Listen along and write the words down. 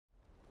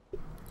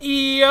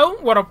Yo,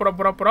 what up, what up,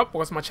 what up, what up?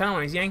 What's my channel?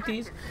 My name is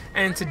Yankees,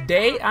 and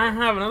today I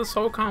have another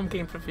Socom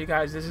game for you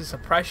guys. This is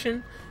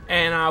Suppression,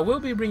 and I will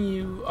be bringing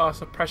you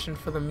Suppression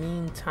for the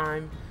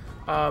meantime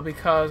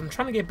because I'm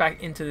trying to get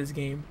back into this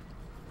game,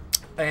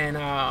 and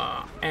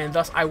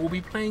thus I will be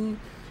playing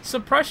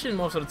Suppression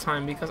most of the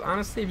time because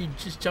honestly, if you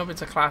just jump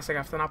into Classic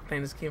after not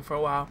playing this game for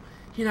a while,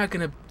 you're not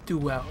gonna do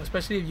well.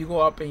 Especially if you go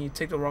up and you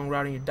take the wrong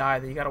route and you die,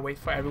 then you gotta wait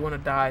for everyone to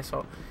die.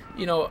 So,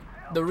 you know.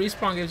 The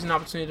respawn gives you an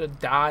opportunity to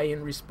die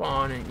and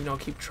respawn, and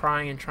keep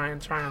trying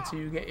until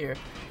you get your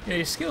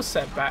skill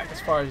set back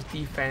as far as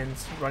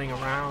defense, running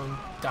around,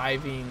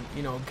 diving,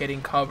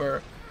 getting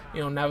cover,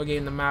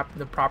 navigating the map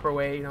the proper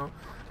way.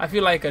 I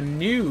feel like a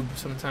noob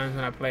sometimes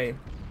when I play.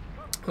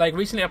 Like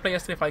recently, I played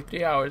yesterday for like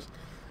 3 hours,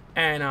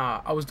 and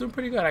I was doing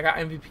pretty good. I got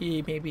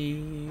MVP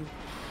maybe,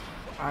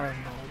 I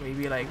don't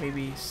know,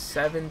 maybe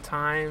 7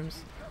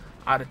 times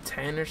out of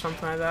 10 or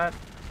something like that,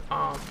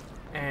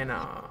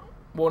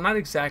 well, not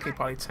exactly,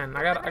 probably 10.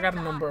 I got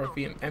a number of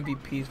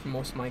MVPs for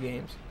most of my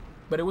games,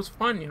 but it was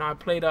fun. I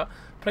played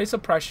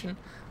Suppression.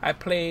 I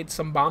played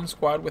some Bomb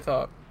Squad with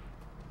a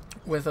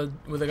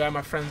guy on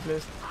my friends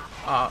list.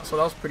 So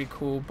that was pretty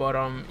cool. But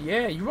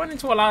yeah, you run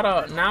into a lot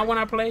of when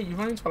I play, you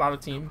run into a lot of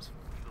teams,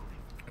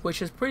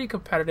 which is pretty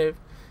competitive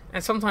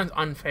and sometimes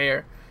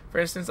unfair. For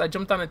instance, I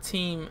jumped on a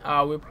team.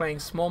 We were playing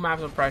small map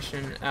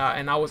Suppression,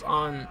 and I was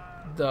on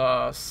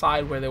the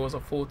side where there was a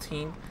full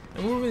team.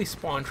 And we were really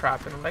spawn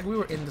trapping. Like we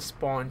were in the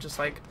spawn, just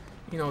like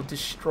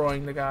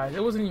destroying the guys.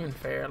 It wasn't even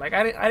fair. Like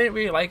I didn't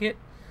really like it.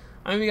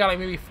 I mean, we got like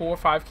maybe 4 or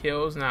 5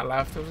 kills and I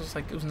left. It was just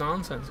like it was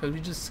nonsense because we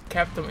just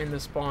kept them in the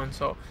spawn.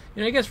 So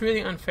it gets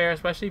really unfair,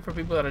 especially for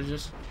people that are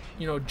just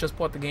just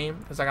bought the game.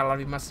 Because I got a lot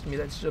of people messaging me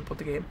that just bought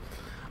the game.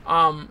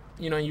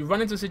 You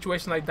run into a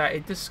situation like that,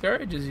 it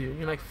discourages you.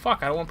 You're like,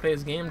 fuck, I don't want to play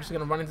this game. I'm just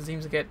gonna run into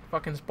teams and get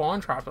fucking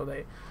spawn trapped all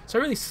day. So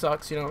it really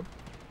sucks,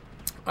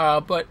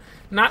 but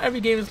not every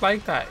game is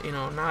like that,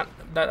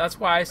 that's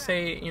why I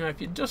say,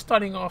 if you're just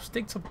starting off,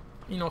 stick to,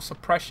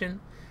 Suppression,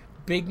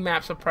 big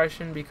map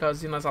Suppression,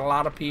 because, there's a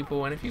lot of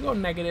people, and if you go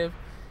negative,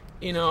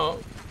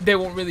 they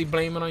won't really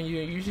blame it on you.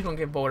 You usually don't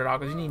get voted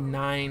out, because you need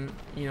 9,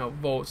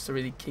 votes to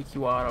really kick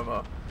you out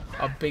of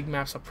a big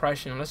map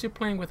Suppression. Unless you're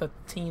playing with a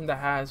team that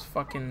has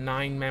fucking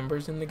 9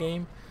 members in the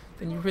game,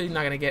 then you're really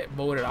not going to get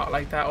voted out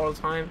like that all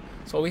the time.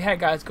 So we had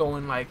guys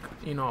going like,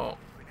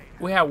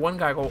 we had one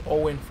guy go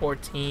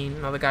 0-14,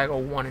 another guy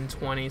go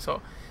 1-20.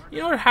 So,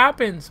 it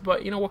happens.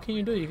 But what can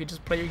you do? You could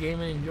just play your game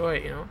and enjoy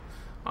it.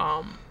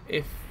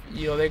 If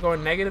they're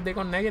going negative, they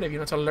go negative.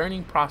 It's a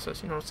learning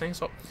process. You know what I'm saying?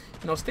 So,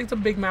 stick to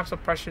big map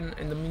Suppression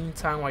in the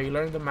meantime while you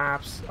learn the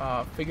maps.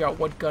 Figure out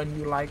what gun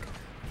you like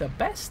the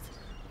best.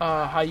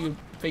 How you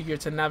figure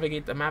to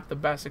navigate the map the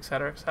best,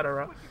 etc.,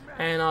 etc.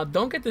 And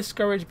don't get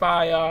discouraged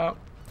by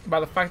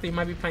the fact that you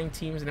might be playing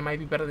teams and they might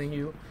be better than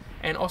you.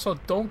 And also,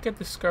 don't get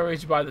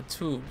discouraged by the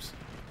tubes.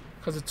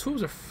 Because the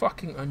tubes are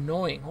fucking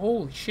annoying.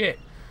 Holy shit.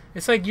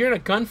 It's like you're in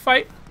a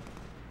gunfight.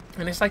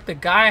 And it's like the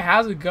guy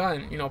has a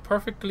gun,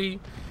 perfectly,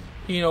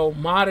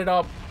 modded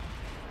up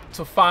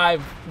to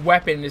 5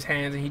 weapon in his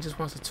hands. And he just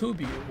wants to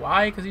tube you.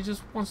 Why? Because he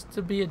just wants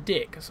to be a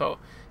dick. So,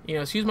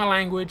 excuse my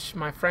language,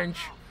 my French,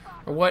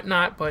 or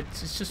whatnot. But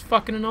it's just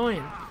fucking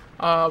annoying.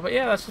 But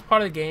yeah, that's just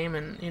part of the game.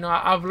 And,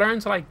 I've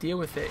learned to, like, deal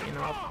with it,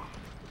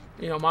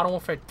 Modern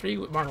Warfare 3,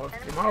 Modern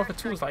Warfare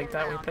 2 is like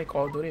that when you play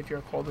Call of Duty, if you're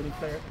a Call of Duty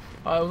player.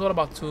 It was all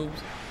about tubes.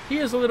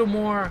 Here is a little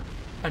more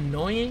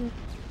annoying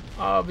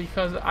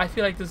because I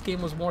feel like this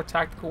game was more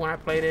tactical when I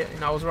played it,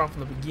 and I was around from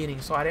the beginning,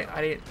 so I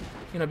didn't,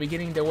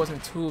 beginning there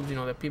wasn't tubes,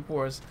 that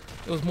people it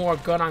was more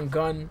gun on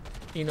gun,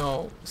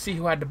 see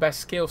who had the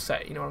best skill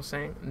set, you know what I'm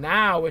saying?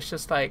 Now it's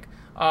just like,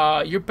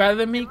 you're better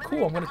than me,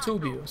 cool, I'm gonna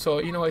tube you. So,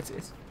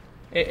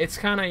 it's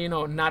kind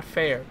of, not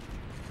fair.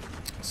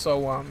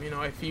 So,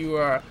 if you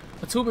are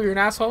a tuber, you're an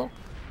asshole.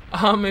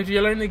 If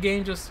you're learning the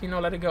game, just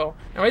let it go.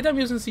 And right now I'm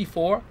using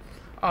C4.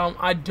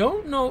 I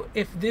don't know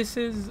if this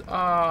is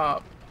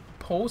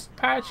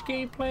post-patch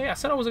gameplay. I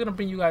said I was gonna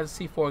bring you guys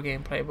C4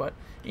 gameplay, but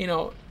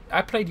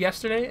I played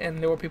yesterday and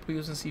there were people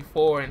using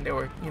C4 and they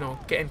were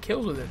getting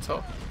kills with it.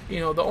 So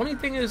the only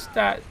thing is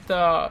that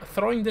the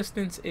throwing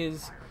distance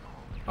is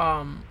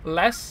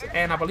less,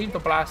 and I believe the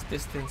blast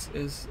distance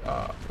is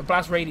the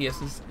blast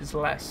radius is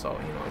less. So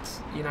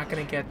you're not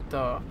gonna get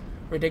the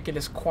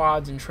ridiculous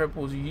quads and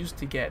triples you used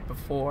to get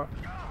before.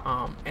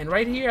 And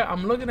right here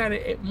I'm looking at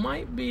it, it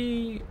might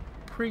be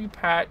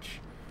pre-patch,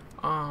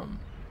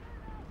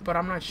 but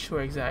I'm not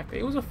sure exactly.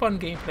 It was a fun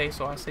gameplay,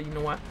 so I said, you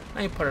know what,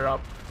 let me put it up.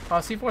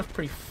 C4 is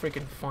pretty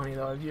freaking funny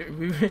though.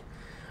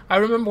 I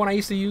remember when I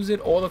used to use it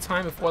all the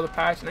time before the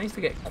patch, and I used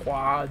to get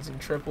quads and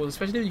triples,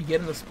 especially if you get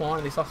in the spawn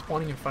and they start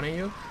spawning in front of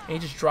you and you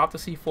just drop the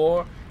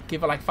C4,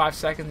 give it like 5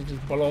 seconds and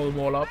just blow them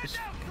all up. It's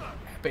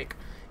epic.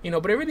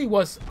 But it really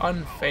was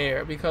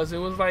unfair because it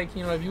was like,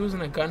 if you was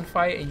in a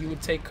gunfight and you would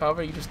take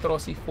cover, you just throw a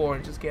C4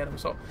 and just get them.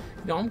 So,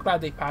 I'm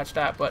glad they patched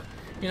that, but,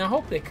 I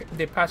hope they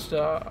patched,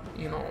 the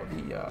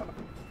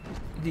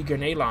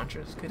grenade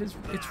launchers, because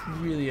it's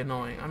really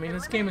annoying. I mean,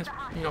 this game is,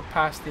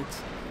 past its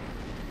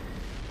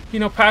you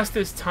know, past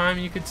this time,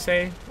 you could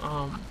say.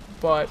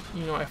 But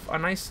you know, if a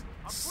nice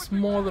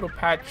small little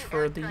patch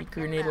for the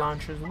grenade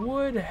launchers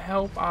would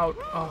help out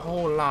a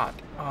whole lot,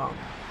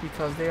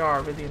 because they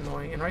are really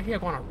annoying. And right here, I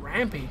go on a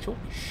rampage. Holy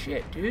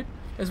shit, dude!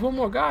 There's one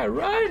more guy.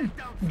 Run,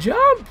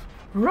 jump,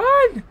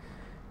 run,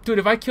 dude!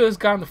 If I kill this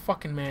guy, I'm the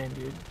fucking man,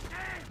 dude.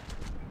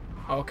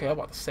 Okay, I'm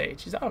about to say,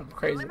 she's out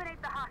crazy.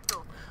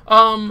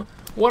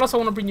 What else I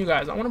want to bring you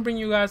guys? I want to bring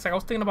you guys, like, I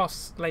was thinking about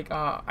like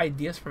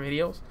ideas for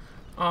videos.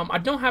 I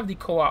don't have the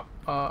co-op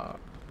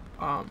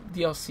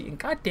DLC, and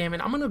god damn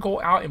it, I'm gonna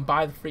go out and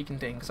buy the freaking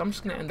thing because I'm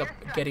just gonna end up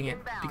getting it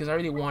because I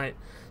really want it.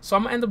 So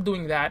I'm gonna end up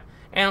doing that,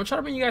 and I'm trying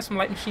to bring you guys some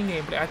light machine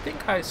gameplay. I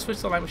think I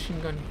switched the light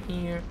machine gun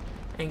here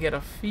and get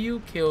a few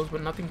kills,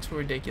 but nothing too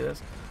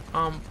ridiculous.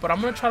 But I'm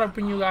gonna try to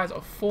bring you guys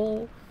a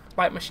full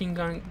light machine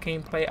gun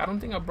gameplay. I don't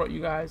think I brought you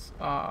guys,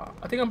 I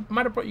think I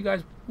might have brought you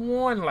guys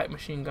one light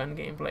machine gun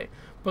gameplay,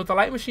 but the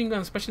light machine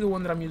gun, especially the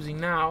one that I'm using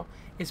now,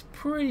 is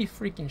pretty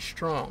freaking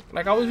strong.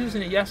 Like, I was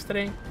using it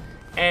yesterday,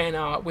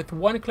 and with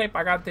one clip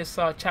I got this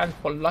challenge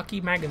called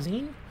Lucky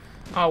Magazine,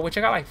 which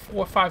I got like 4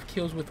 or 5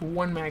 kills with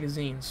one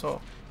magazine.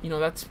 So you know,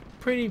 that's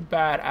pretty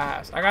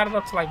badass. I got it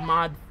up to like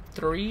mod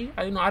 3.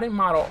 I didn't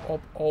mod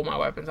all my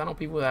weapons. I know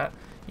people that,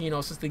 you know,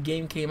 since the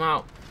game came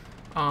out,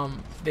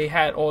 they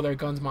had all their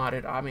guns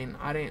modded. I mean,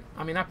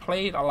 I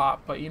played a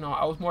lot, but you know,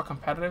 I was more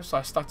competitive, so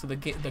I stuck to the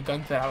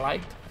guns that I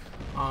liked.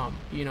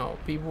 You know,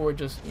 people were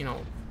just, you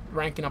know,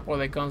 ranking up all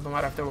their guns no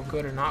matter if they were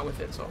good or not with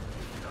it. So,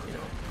 you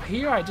know,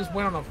 here I just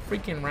went on a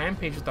freaking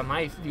rampage with a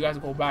knife. If you guys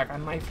go back, I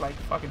knifed like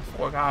fucking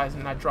 4 guys,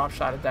 and I drop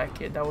shot at that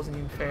kid. That wasn't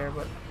even fair,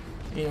 but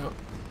you know,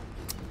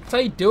 that's how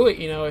you do it.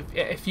 You know,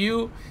 if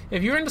you're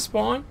in the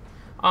spawn,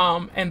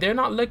 and they're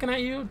not looking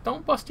at you,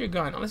 don't bust your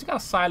gun unless you got a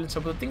silencer.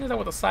 But the thing is that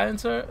with a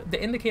silencer,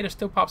 the indicator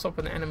still pops up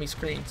in the enemy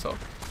screen. So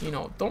you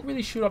know, don't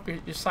really shoot up your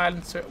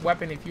silencer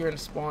weapon if you're in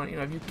the spawn. You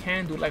know, if you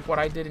can do like what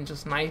I did and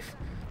just knife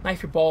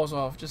your balls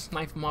off, just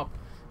knife them up.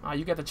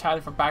 You get the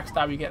challenge for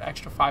backstab, you get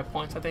extra 5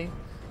 points, I think.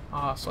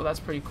 So that's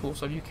pretty cool.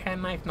 So if you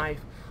can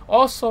knife.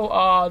 Also,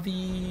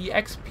 the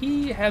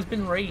XP has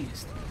been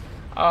raised,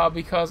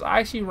 because I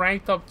actually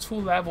ranked up 2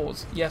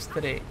 levels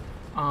yesterday.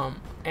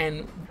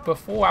 And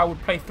before I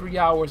would play 3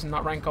 hours and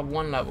not rank up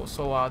 1 level.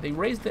 So they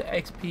raised the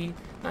XP.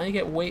 Now you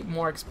get way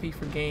more XP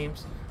for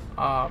games.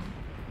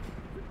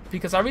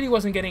 Because I really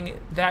wasn't getting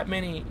that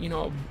many, you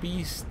know,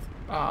 beast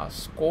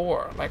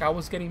score. Like, I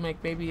was getting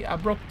like, maybe I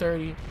broke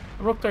 30.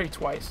 I broke 30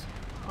 twice.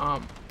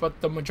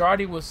 But the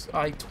majority was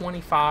like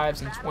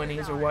 25s and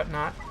 20s or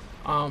whatnot.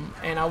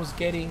 And I was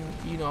getting,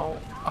 you know,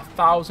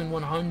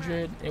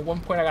 1,100. At one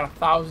point I got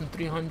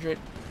 1,300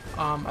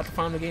 at the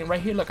final game.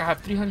 Right here, look, I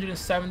have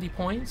 370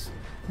 points.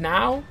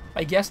 Now,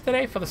 like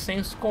yesterday, for the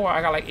same score,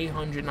 I got like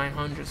 800,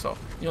 900. So,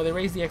 you know, they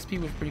raised the XP,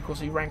 which is pretty cool.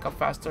 So you rank up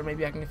faster.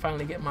 Maybe I can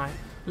finally get my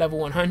level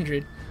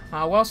 100.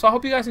 Well, so I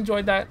hope you guys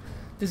enjoyed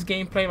this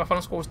gameplay. My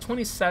final score was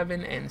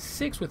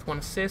 27-6 with 1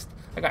 assist.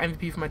 I got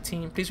MVP for my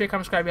team. Please rate,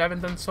 comment, subscribe if you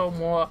haven't done so.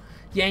 More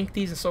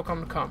Yankees and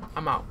Socom to come.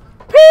 I'm out.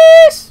 Peace!